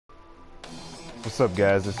What's up,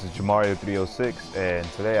 guys? This is Jamario306, and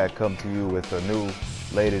today I come to you with a new,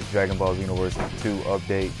 latest Dragon Ball Xenoverse 2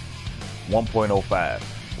 update 1.05.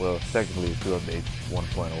 Well, technically it's two updates,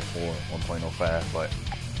 1.04, 1.05, but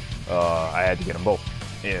I had to get them both.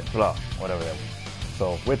 Yeah, blah, whatever that was.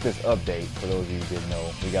 So with this update, for those of you who didn't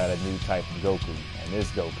know, we got a new type of Goku, and this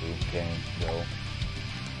Goku can go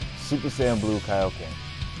Super Saiyan Blue Kaioken.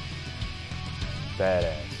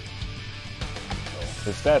 Badass. So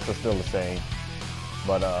his stats are still the same,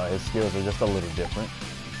 but his skills are just a little different,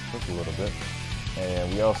 just a little bit.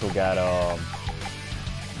 And we also got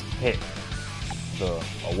Hit, the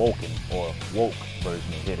Awoken or Woke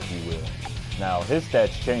version of Hit, if you will. Now his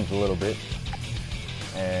stats changed a little bit,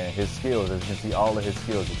 and his skills, as you can see, all of his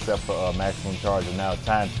skills except for maximum charge are now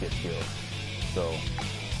time skip skills. So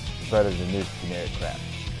better than this generic crap.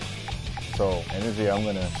 So in this video, I'm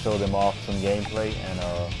gonna show them off some gameplay and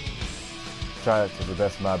try to the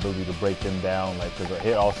best of my ability to break them down. Like, because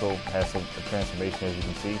Hit also has a transformation, as you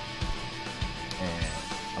can see, and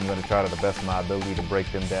I'm gonna try to the best of my ability to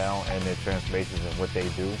break them down and their transformations and what they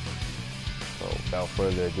do. So without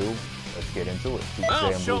further ado, let's get into it. Super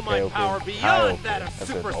I'll Saiyan show Blue my Kaioken, power beyond Kaioken. that of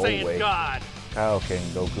That's Super the old Saiyan way. God. Kaioken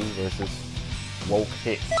Goku versus Woke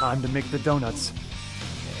Hit. Time to make the donuts.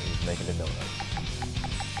 Yeah, he's making the donuts.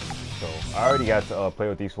 So I already got to play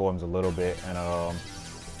with these forms a little bit, and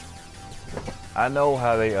I know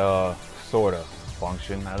how they sort of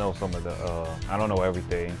function. I know some of the I don't know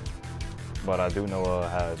everything, but I do know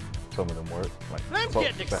how some of them work. Like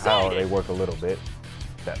how they work a little bit,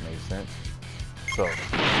 if that makes sense. So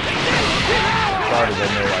started, I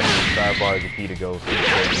know I need 5 bars of key to go.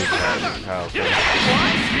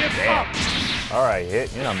 Damn. All right,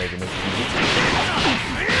 Hit. You're not making this easy.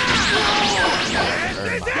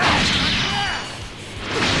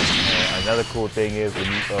 Another cool thing is when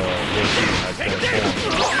you you'll see I transform.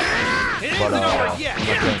 But when I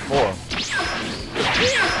transform,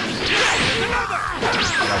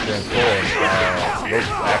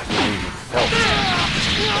 Goku actually uses health.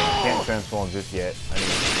 Can't transform just yet. I need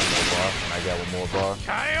one more bar, and I got one more bar.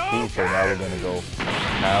 So now we're gonna go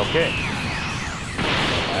Kaioken.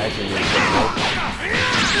 I actually need to go.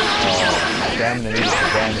 Stamina needs to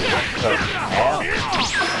damage cut half.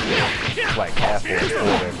 Like half or a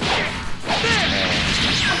quarter. And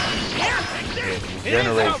it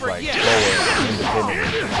generates like slower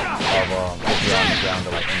independently of if you're on the ground to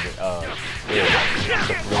like really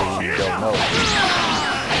you don't know.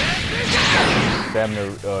 Stamina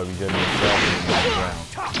regenerates itself on the ground.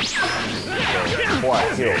 So before I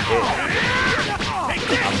kill Hit,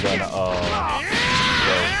 I'm gonna go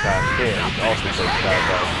time 10, which also takes 5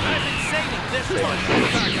 bars. As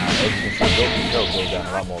you can see, Goku's health goes down a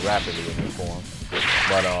lot more rapidly in this form,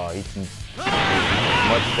 but he can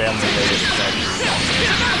much stamina later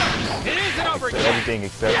than everything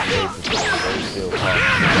except basically those still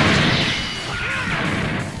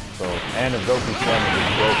So, and if Goku's stamina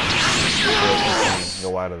is broken,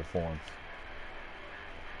 he'll go out of the form.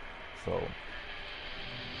 So,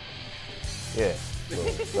 yeah. So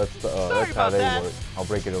that's how they work. I'll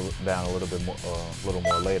break it down a little bit more,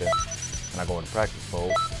 later, and I go into practice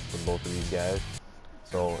mode with both of these guys.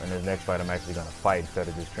 So in this next fight, I'm actually gonna fight instead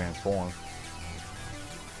of just transform.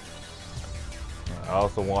 I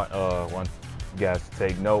also want you guys to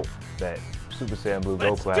take note that Super Saiyan Blue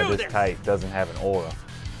Goku at this type doesn't have an aura.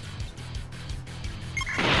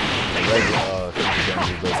 Regular Super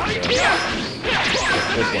Saiyan Blue Goku does.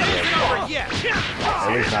 This one does. At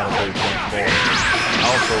least not until he transforms.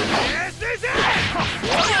 Also,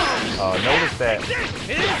 notice that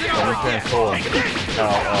when he transforms,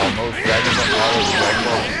 most Dragon Ball,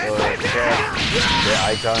 cast, their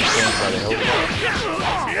icons change by the health bar.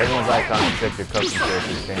 Everyone's icon except your custom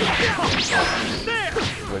characters change.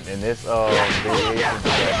 But in this variation of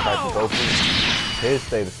that type of Goku, his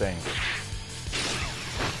stay the same.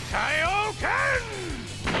 Kaioken!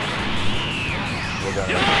 We're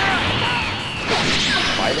gonna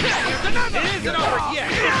fight him. It isn't over yet!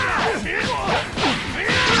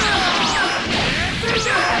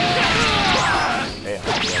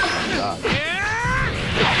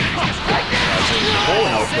 Before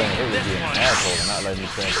when I was playing, he was being an asshole and not letting me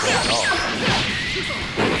transform at all.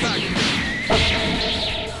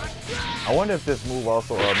 I wonder if this move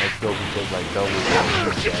also makes Goku take like double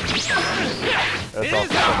damage. That's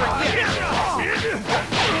also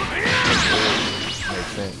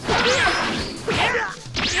makes sense.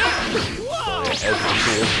 So, as you can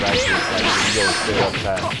see, this is actually like when you go straight up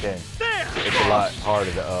past 10. It's a lot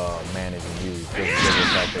harder to manage and use just because of the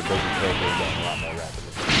fact that Goku's health goes down a lot more rapidly.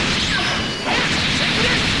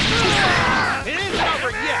 It isn't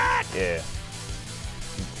over yet! Yeah.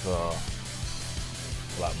 It's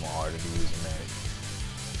a lot more harder to use than that.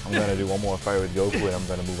 I'm gonna do one more fight with Goku, and I'm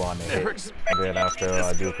gonna move on to hit. And then after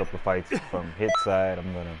I do a couple of fights from hit side,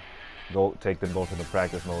 I'm gonna go take them both into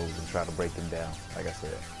practice modes and try to break them down. Like I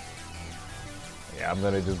said, yeah, I'm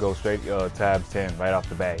gonna just go straight tabs 10 right off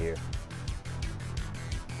the bat here.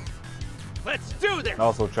 Let's do this.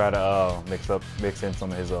 Also try to mix in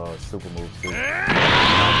some of his super moves too. Can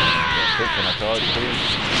I charge, please?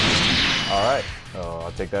 All right,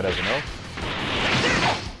 I'll take that as a no.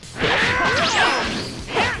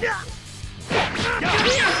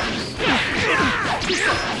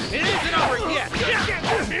 It isn't over yet.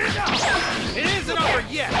 It isn't over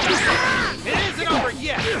yet. It isn't over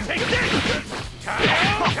yet. Take this.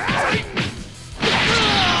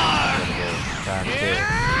 Time to kill.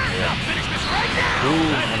 Yeah.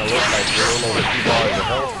 Dude, gonna look like we're a little over 2 bars of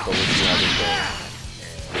health, so let's see how this goes.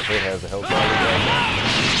 It has a health bar right now.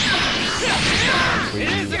 We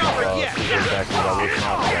use super attacks while we're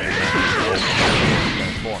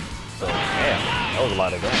transform. So, damn, that was a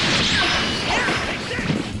lot of damage.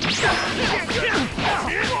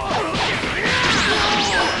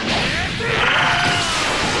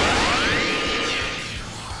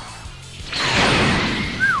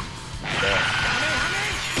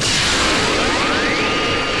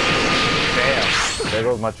 Damn, there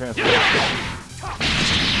goes my transformation.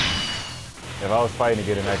 If I was fighting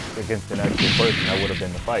against an actual person, that would have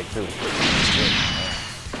been the fight too.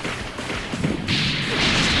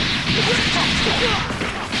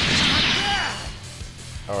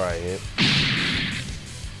 Alright, hit.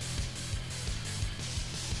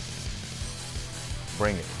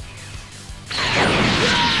 Bring it.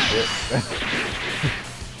 Hit.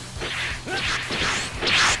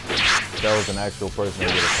 That was an actual person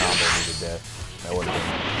that would have comboed me to death. That would have been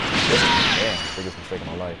damn, biggest mistake of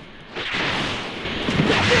my life.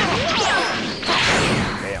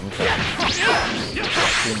 Damn, I'm trying.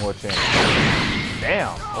 2 more chances.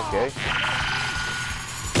 Damn, okay.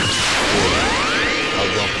 I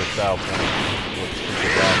was going for the style point with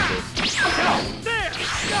super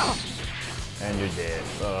and you're dead.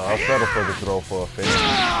 I'll settle for the throw for a fish. I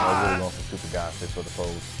was really going for super god fish for the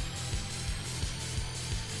pose.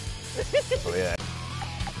 So yeah.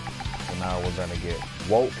 So now we're gonna get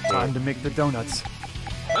woke. Time to make the donuts.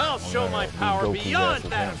 I'll show my power beyond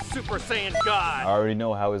that of Super Saiyan God. I already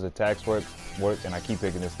know how his attacks work, and I keep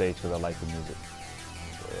picking this stage because I like the music.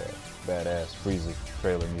 Yeah, badass Frieza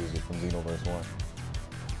trailer music from Xenoverse 1.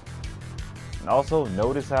 And also,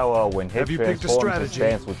 notice how when hit transforms, his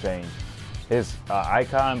stance will change. His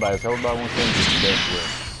icon by his health bar won't change, his stance will.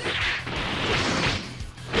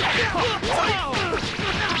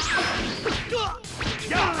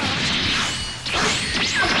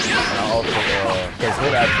 And I also, because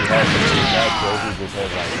hit actually has some attack, Goku just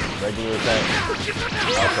has like regular attacks.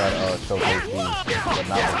 I'll try to showcase these, but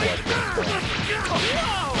not with that transform.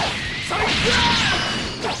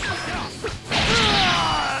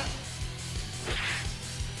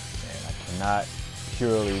 And I cannot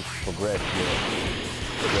purely progress yet.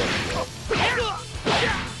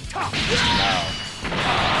 Now,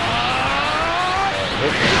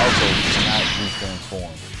 hit can also cannot be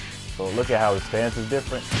transformed. So look at how his stance is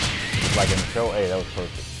different. Like in the show, hey, that was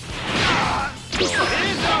perfect. So, it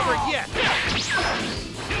isn't over yet. Oh,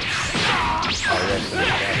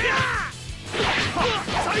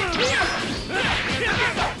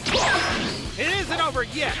 yes, it isn't over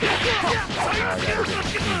yet. I gotta get the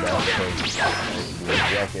feedback first.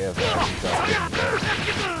 Exactly as I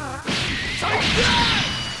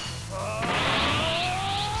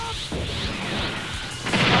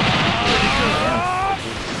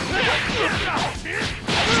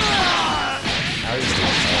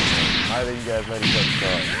Neither you guys let each other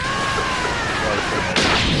start.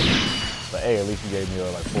 But hey, at least you gave me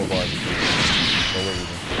like 4 bars of food. So what you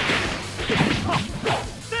doing?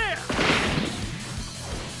 There.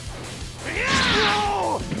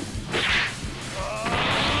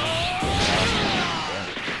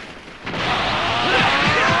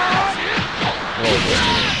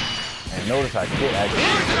 And notice how Kit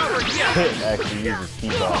actually uses key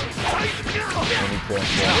bars when he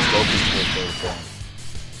transforms Goku's first form.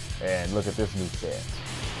 And look at this new stance.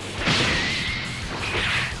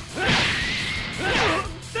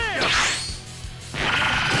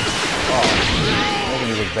 Oh, making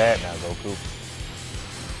you look bad now, Goku.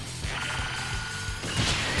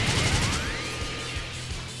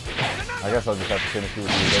 I guess I'll just have to finish through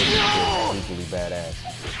with the equally badass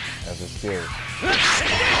as his skills.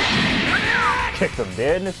 Kicked him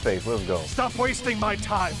dead in his face. Let's go. Stop wasting my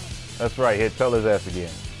time. That's right. Hit tell his ass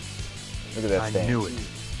again. Look at that stance. I knew it.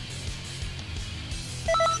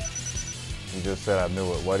 He just said I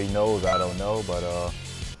knew it. What he knows, I don't know, but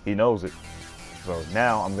he knows it. So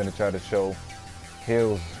now I'm gonna try to show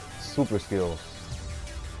Hill's super skills.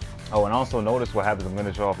 Oh, and also notice what happens. I'm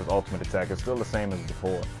gonna show off his ultimate attack. It's still the same as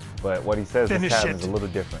before, but what he says this pattern is a little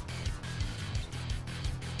different.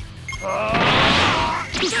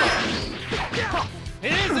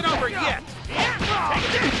 It isn't over yet!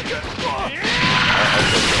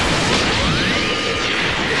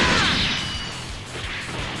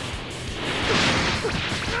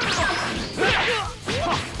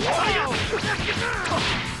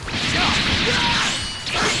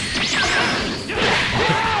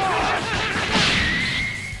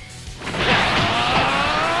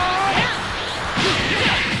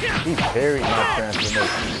 He parried my transformation.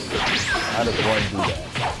 How does one do that?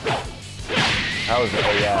 How is the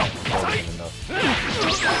AI intelligent enough?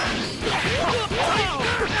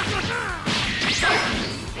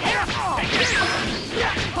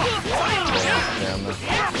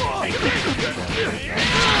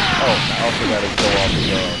 Oh, I also got to go off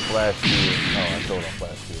the flash shield. Oh, I showed on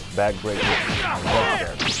flash shield. Backbreaker.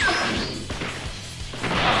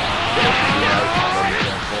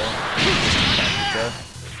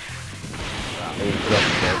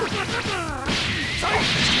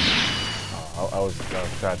 I was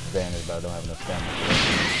trying to banish, but I don't have enough stamina.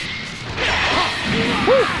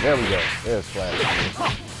 Woo! There we go. There's flash.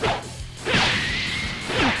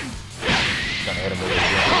 Trying to hit him with it.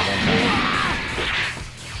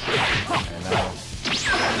 And now,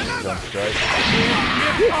 jump strike.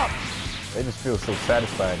 They just feel so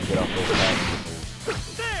satisfying to get off those patterns.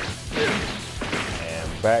 And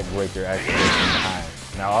backbreaker activation behind.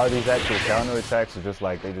 Now, are these actual counter attacks or just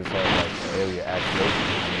like they just have like area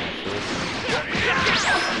activation?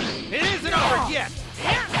 It isn't over yet!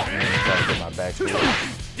 I'm trying to get my back here.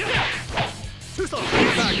 Too slow!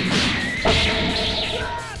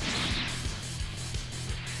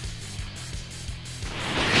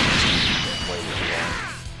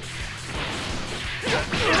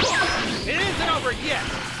 It isn't over yet!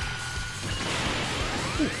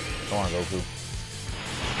 Come on, Goku.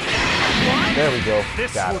 There we go.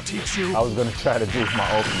 This Got will him. teach you. I was gonna try to do my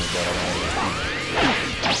ultimate, but I don't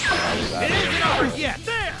It isn't over yet!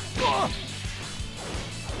 There!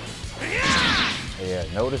 Yeah,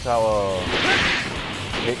 notice how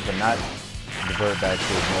it cannot divert back to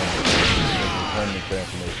his normal permanent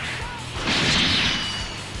transformation.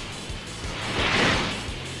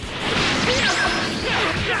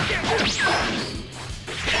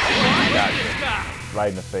 Got it. Right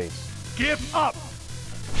in the face. Give up.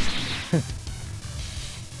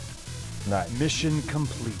 Nice. Mission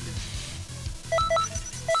complete.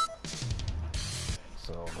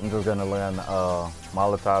 So I'm just gonna learn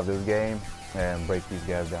Molotov this game and break these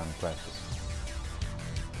guys down in practice.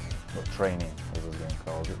 Or training, as this game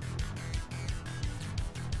calls it.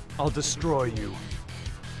 I'll destroy you.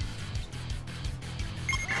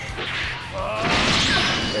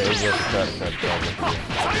 Hey, it's worth a try to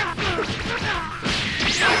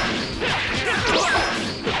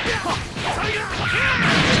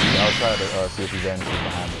I'll try to see if he's anything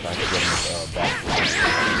behind me if I can get him back.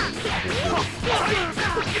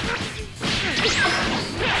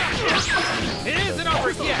 It isn't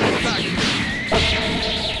over yet!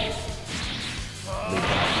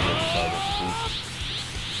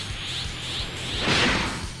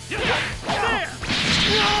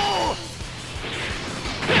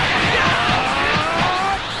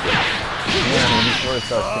 When he first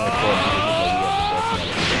starts to record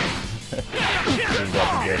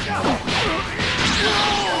music,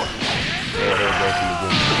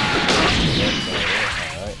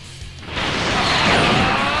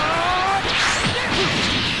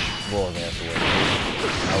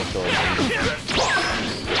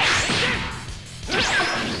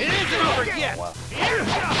 It isn't over yet! Wow.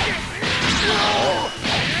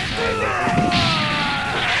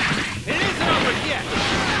 It isn't over yet!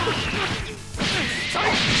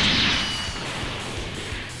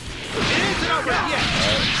 It isn't over yet!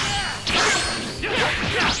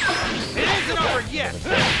 It isn't over yet!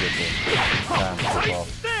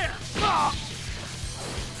 There!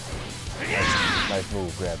 Nice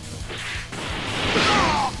move, grab me.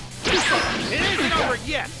 It isn't over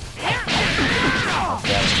yet!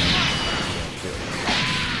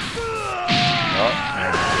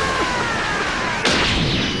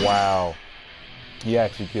 Wow. He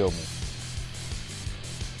actually killed me.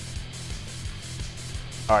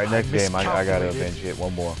 Alright, next game, I gotta avenge hit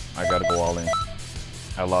one more. I gotta go all in.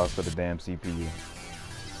 I lost to the damn CPU.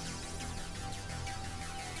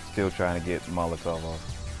 Still trying to get Molotov off.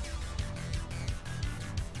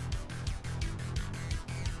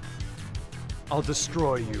 I'll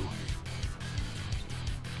destroy you.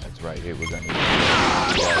 right here. We're gonna.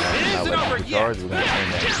 It isn't over yet. Charge. We're gonna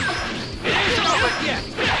turn that. It isn't over yet.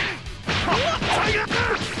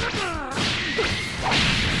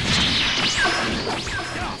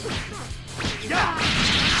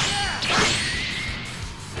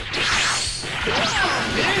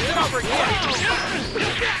 It isn't over yet.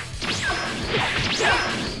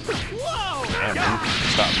 Whoa! Damn, you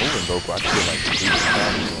stop moving, Goku. I feel like he's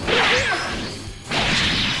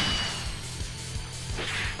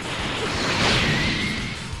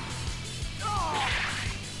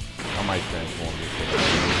I might transform this thing.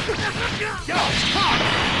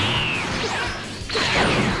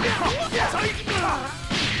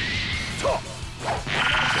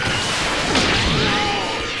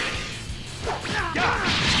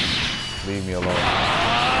 Leave me alone.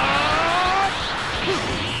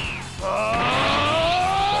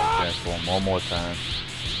 Transform one more time.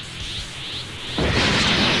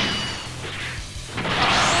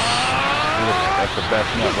 That's the best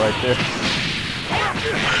nut right there.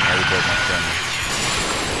 Now you broke my stomach.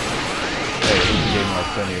 Hey, at least you gave me my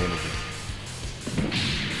plenty of energy.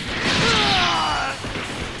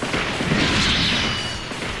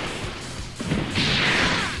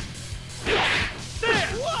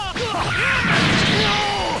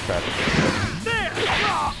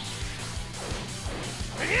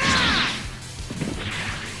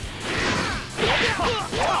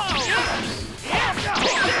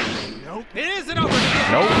 It isn't over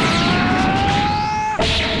yet. Nope.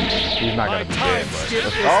 He's not gonna be dead, but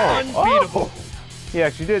unbeatable. He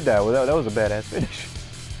actually did that. Well, that was a badass finish.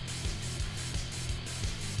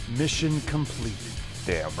 Mission complete.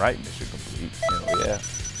 Damn right, mission complete. Yeah.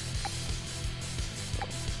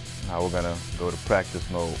 Now we're gonna go to practice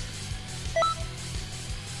mode.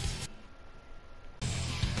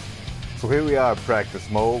 So here we are, practice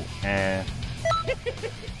mode, and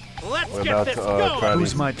Let's we're get about this to going. try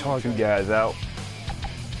Who's these my target? two guys out.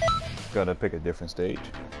 Gonna pick a different stage.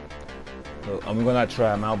 So I'm gonna not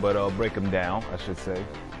try them out, but break them down, I should say.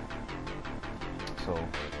 So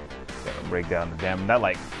gotta break down the damage, not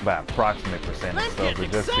like by approximate percent and I'm stuff, but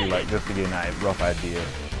getting just see, excited. just to get a rough idea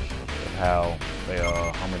of how they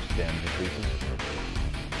how much damage increases.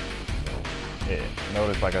 So, yeah,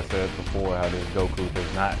 notice, like I said before, how this Goku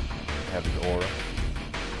does not have his aura.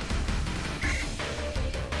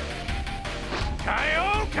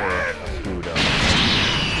 Kaioken! I screwed up.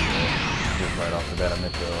 Just right off the bat, I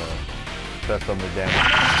meant to set some of the damage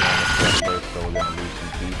first, so we're gonna lose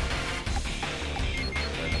some teeth.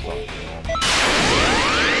 Turn this off to normal.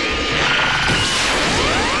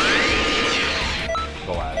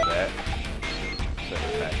 Go out of that. Set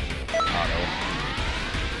it back to auto.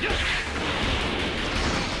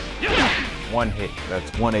 One hit,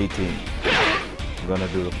 that's 118. We're gonna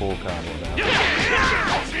do the full combo now.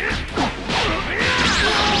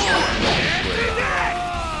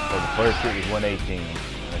 So the first hit was 118, and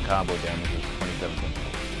the combo damage was 27.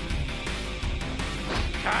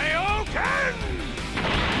 Kaioken!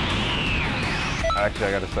 Actually,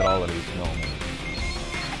 I gotta set all of these normal.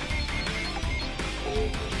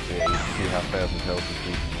 So yeah, you can see how fast his health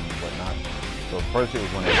increases and whatnot. So the first hit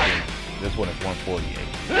was 118. This one is 148.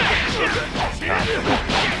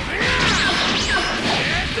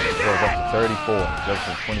 Goes up to 34. Goes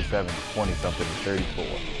from 27 to 20 something to 34.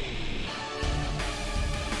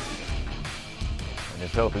 And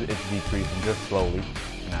his health is decreasing just slowly.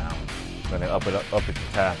 Now, I'm gonna up it to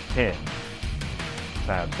times 10.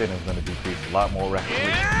 Times 10 is gonna decrease a lot more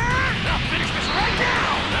rapidly.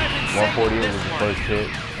 148 was the first hit.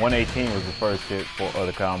 118 was the first hit for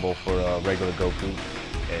the combo for regular Goku.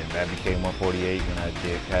 And that became 148 when I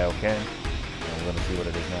did Kaioken. And we're gonna see what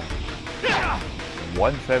it is now.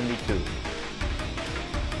 172.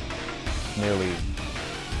 Nearly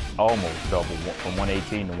almost double from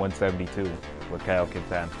 118 to 172 with Kaioken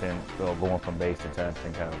times 10. So going from base to times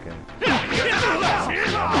 10 Kaioken.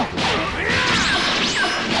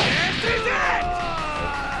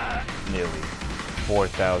 That's nearly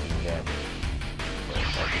 4,000 damage. So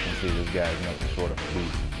as you can see, this guy is nothing short of a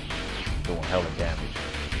beast, doing hella damage.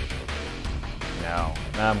 Now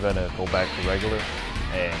I'm gonna go back to regular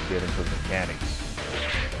and get into mechanics.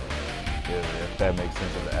 If that makes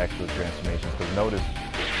sense of the actual transformations. Because notice,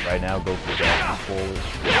 right now Goku back forward,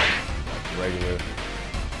 like regular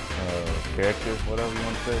character, whatever you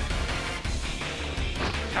want to say.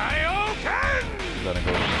 Kaioken! He's gonna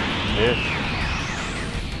go this.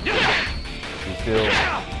 He still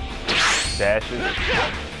dashes.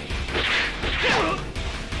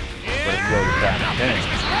 But if you go to times 10,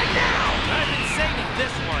 I've been saving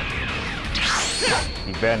this one.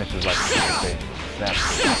 he vanishes like a thing.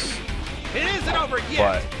 Snaps. It isn't over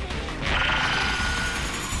yet.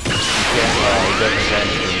 But doesn't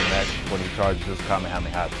vanish to the max when he charges his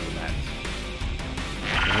Kamehameha to the max.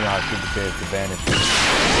 You know how Super Saiyans can vanish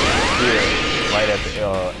here right at the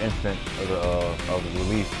instant of the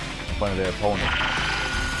release in front of their opponent.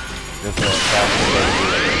 This caster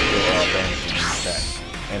doesn't still vanish in the attack.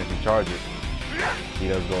 And if he charges, he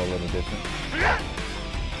does go a little distant.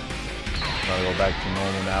 I'm gonna go back to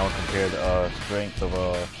normal now and compare the strength of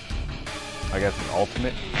I guess an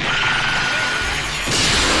ultimate.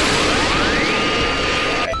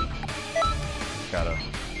 Gotta.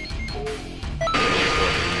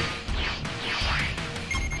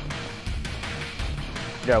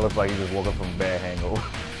 Yeah, looks like he just woke up from a bad hangover.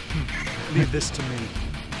 Leave this to me.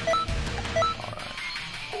 Alright.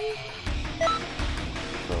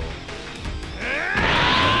 So.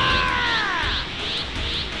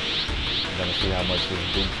 I'm gonna see how much this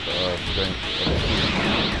boosts strength of the team.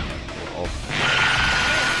 Will ultimate.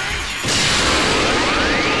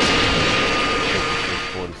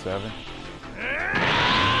 47.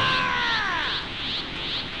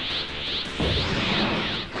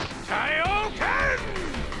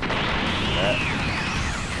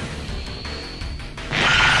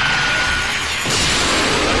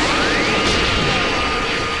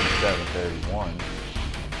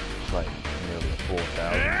 It's like nearly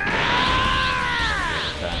 4,000.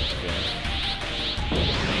 Times 10.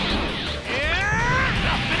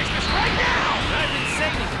 I'll finish this right now! I've been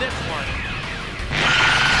saving this one.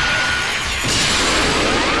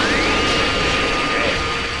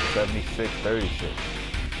 76-36.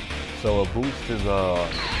 So a boost is the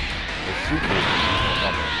super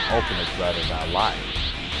ultimates rather than a lot.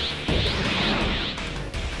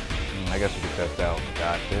 I guess we could test out.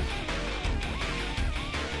 Got this.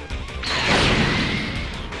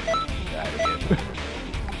 Got it.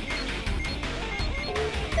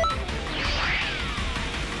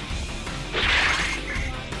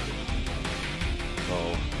 So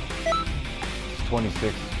it's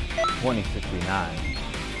 2069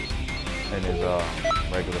 in his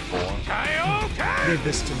regular form. Leave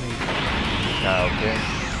this to me. Kaioken.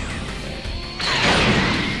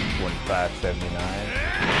 2579.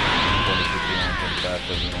 2069,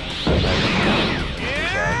 2579.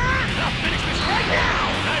 I'll finish this right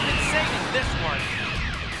now! I've been saving this one.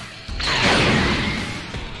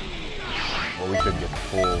 Well, we couldn't get the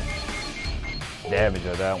full damage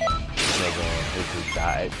of that one because it just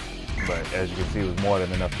died. But as you can see, it was more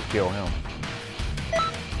than enough to kill him.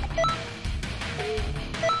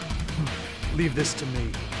 Leave this to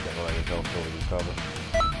me. Got like his health fully recover.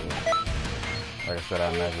 Like I said, I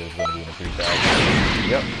imagine it's going to be in the 3,000.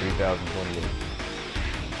 Yep, 3,028.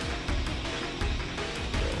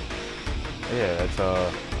 So, yeah, that's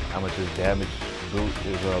how much his damage is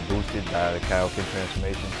boosted by the Kaioken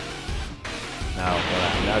transformation. Now,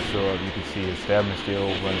 what I'm not sure if you can see his stamina still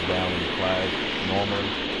runs down when he flies normally.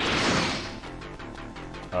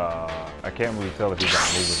 I can't really tell if he's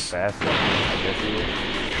like moving faster. I guess he is.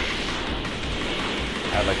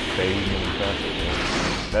 I'd like to say he's moving faster.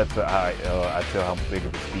 That's how I tell how big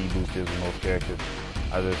of a speed boost is with most characters.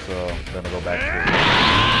 I just gonna go back to the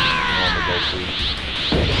normal go speed.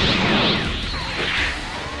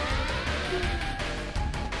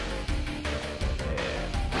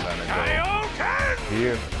 Yeah, trying to go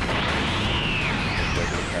here.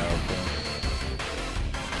 Regular Kaioken.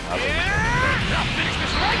 I'll finish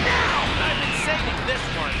this right now! I've been saving this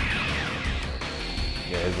one.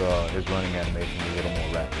 Yeah, his running animation is a little more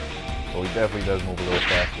rapid. So he definitely does move a little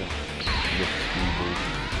faster. He gets the speed boost.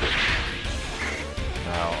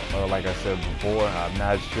 Now, like I said before, I'm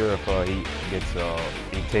not sure if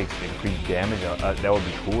he takes increased damage. That would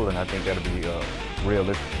be cool, and I think that'll be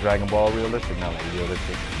realistic, Dragon Ball realistic. Not like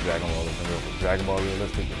realistic, Dragon Ball isn't real. Dragon Ball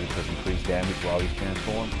realistic if he took increased damage while he's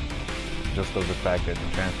transformed. Just of the fact that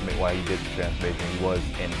while he did the transformation, he was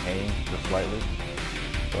in pain just slightly.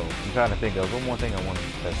 So I'm trying to think of one more thing I wanted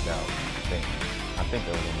to test out. I think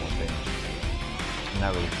there was one more thing. I'm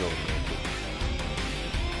not really sure what it is.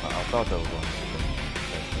 I thought there was one more thing.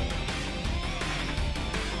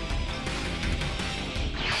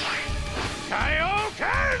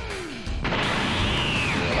 Kaioken!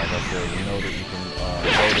 Yeah, like I said, you know that you can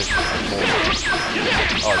notice it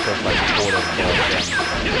just like the quarter of the damage.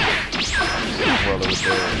 Well, it would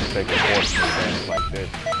take a portion of damage like this.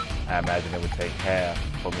 I imagine it would take half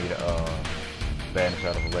for me to vanish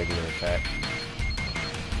out of a regular attack.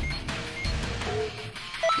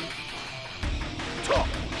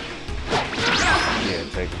 Yeah,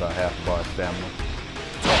 it takes about half a bar of stamina.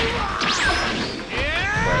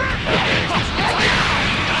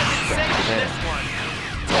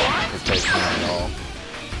 It takes none at all.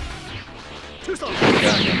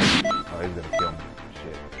 Oh, he's gonna kill me.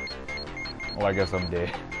 Shit. Well, I guess I'm dead.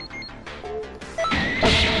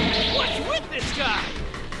 What's with this guy?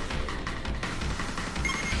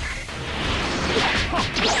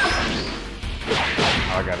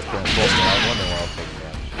 Oh, I gotta transform. I was wondering why I was taking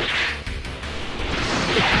damage.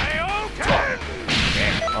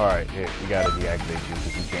 Alright, here, we gotta deactivate you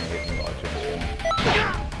because you can't hit me while transforming.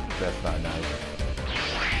 That's not nice.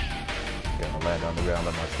 Okay, I'm gonna land on the ground,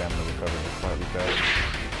 let my stamina recover just slightly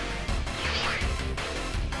faster.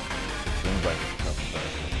 It seems like it's coming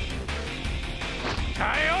faster.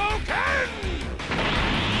 Kaioken!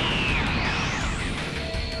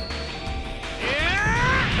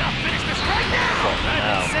 Yeah! Now finish this right now!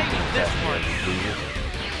 Now, I'm saving this one.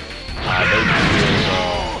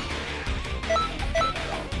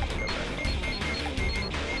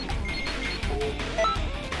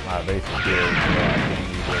 My basic skills, I can't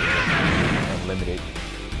use it unlimited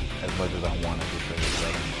as much as I want to just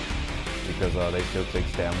say because they still take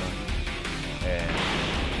stamina and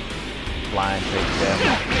flying takes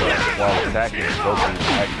stamina, but while attacking, Goku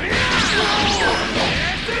actually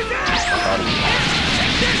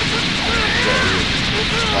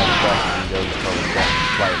he does recover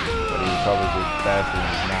slightly, but he recovers it faster than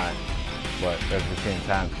he's not. But at the same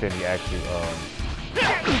time, Shinny actually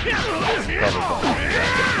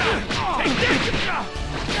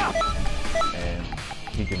and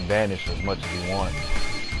he can vanish as much as he wants.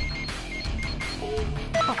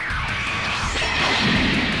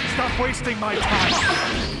 Stop wasting my time.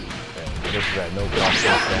 And this is at no cost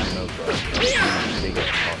to stamina, but big ass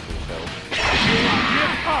cost to himself.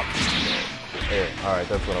 Give up! Yeah, alright,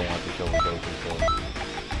 that's what I want to show with Goku. So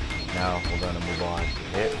now we're gonna move on to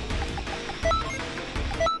hit.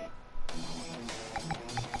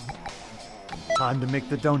 Time to make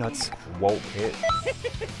the donuts. Whoa, hit.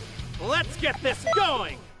 Let's get this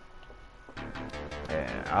going!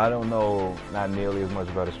 And I don't know not nearly as much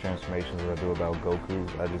about his transformations as I do about Goku.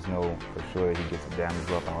 I just know for sure he gets a damage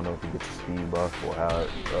buff. I don't know if he gets a speed buff or how it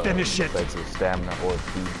affects his stamina or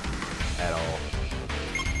speed at all.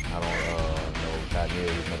 I don't know not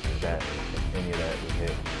nearly as much as that, if any of that would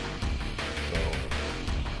hit. So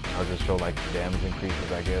I'll just show like the damage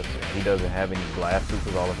increases, I guess. And he doesn't have any blast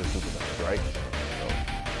supers, all of his supers are strikes. So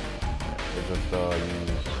they just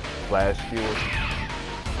use flash skills.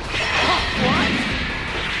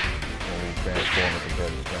 When we transform it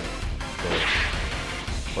compared to strength. So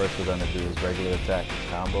first we're gonna do is regular attack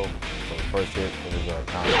combo. So the first hit is a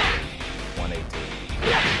combo 118.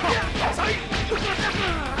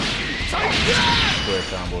 Square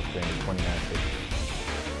combo spin 2960.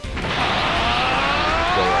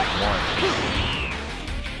 Go up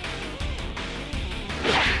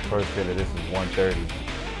 1. First hit of this is 130.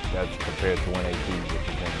 That's compared to 118, which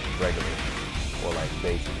is in regular, or like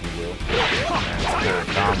base, if you will. And square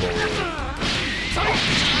combo is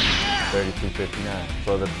 3259.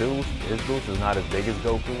 So the boost, his boost is not as big as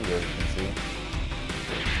Goku, as you can see.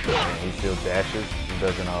 And he still dashes. He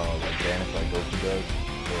doesn't like vanish like Goku does.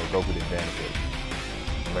 So Goku didn't vanish it.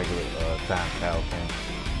 Regular time Kao can.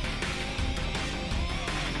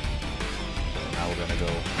 So now we're gonna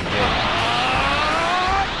go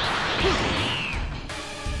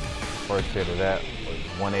first hit of that was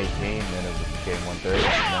 118, then it became 130,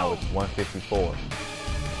 now it's 154.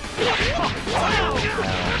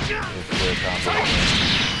 His square combo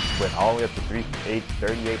went all the way up to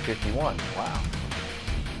 3851. Wow.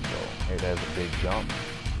 So it has a big jump.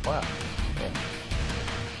 Wow. Yeah.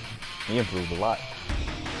 He improved a lot.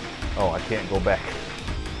 Oh, I can't go back.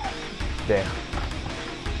 Damn.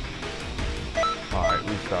 Alright,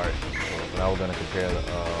 restart. So now we're gonna compare the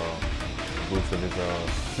boost of his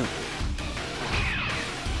super.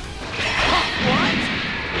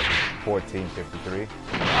 1453.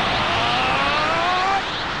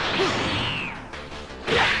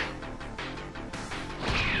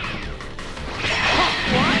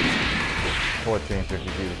 What?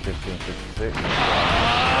 1453 to 1566.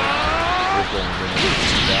 This one is in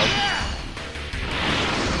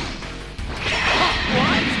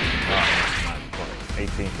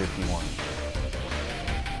 1851.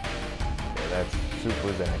 Yeah, that's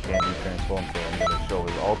supers and I can't be transformed, so I'm going to show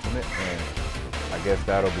his ultimate, and I guess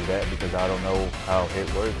that'll be that because I don't know how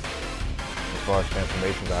hit works. As far as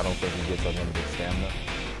transformations, I don't think he gets unlimited stamina.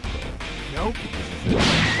 Nope.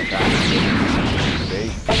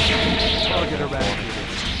 Target around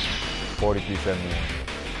 4371.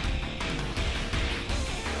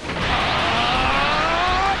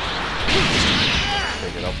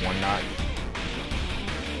 Take it up one notch.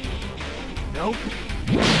 Nope.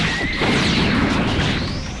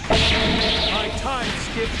 My time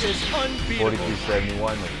skip is unbeatable.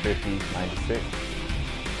 4371 with 5096.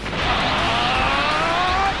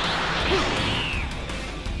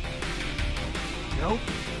 Nope.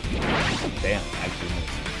 Damn, actually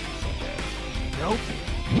missed. Nope.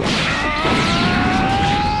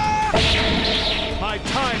 My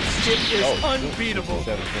time skip is unbeatable.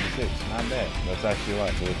 726. Not bad. That's actually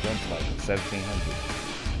right. So it jumps like 1700.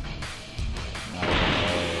 Now,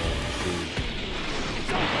 let's see.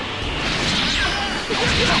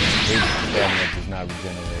 His stamina does not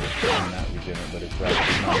regenerate. Not regenerate, but it's right.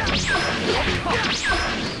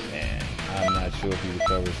 And I'm not sure if he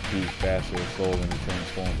recovers speed faster or slower when he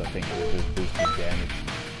transforms. I think it will just boost his damage.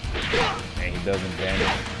 And he doesn't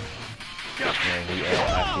damage. And he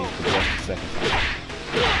actually progresses the second time.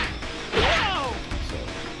 So,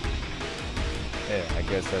 yeah, I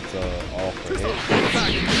guess that's all for him.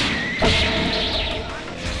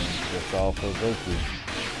 And that's all for Goku.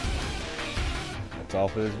 That's all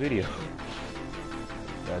for this video.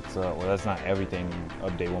 That's well, that's not everything in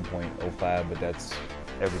update 1.05, but that's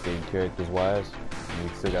everything characters wise. And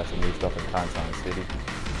we still got some new stuff in Kansan City.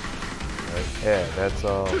 Right. Yeah, that's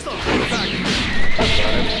everything.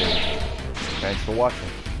 Thanks for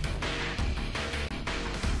watching.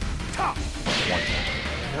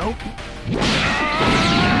 Nope.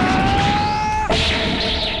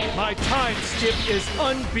 My time skip is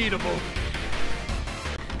unbeatable.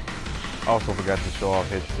 Also forgot to show off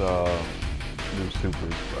his new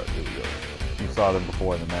supers, but here we go. You saw them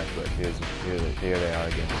before in the match, but here they are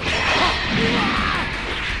again. So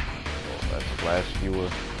that's Flash Skewer.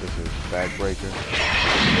 This is Backbreaker.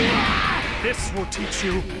 This will teach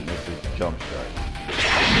you. And this is Jump Strike.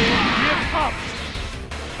 Give up.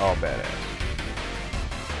 All badass.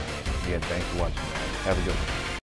 Again, thanks for watching. Have a good one.